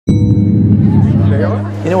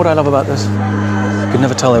You know what I love about this? You could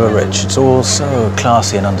never tell they were rich. It's all so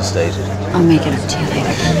classy and understated. I'll make it up to you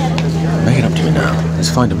later. Make it up to me now.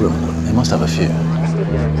 Let's find a room. They must have a few.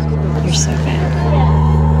 You're so bad.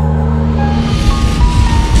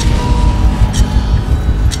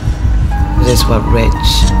 This is what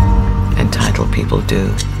rich, entitled people do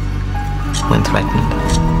when threatened.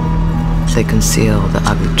 They conceal the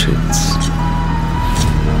ugly truths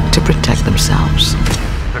to protect themselves.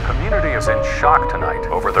 The community is in shock tonight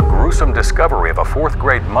over the gruesome discovery of a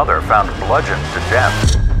fourth-grade mother found bludgeoned to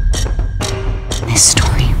death. This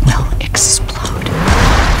story will explode.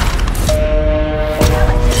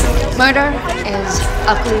 Murder is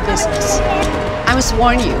ugly business. I must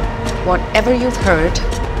warn you, whatever you've heard,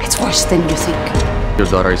 it's worse than you think. Your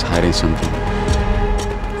daughter is hiding something.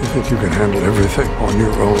 You think you can handle everything on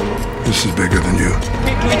your own? This is bigger than you.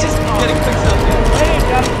 Hey, can we just get a quick selfie?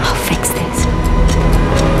 I'll fix this.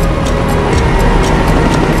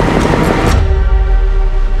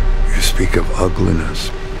 You speak of ugliness.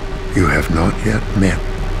 You have not yet met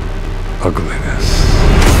ugliness.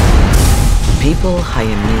 People hire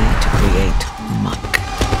me to create muck.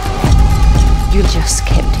 You just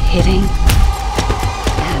kept hitting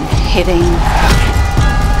and hitting.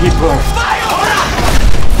 People.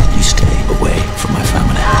 You stay away from my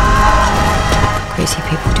family. Crazy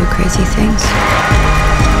people do crazy things.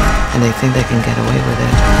 And they think they can get away with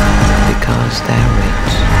it because they're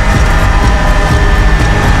rich.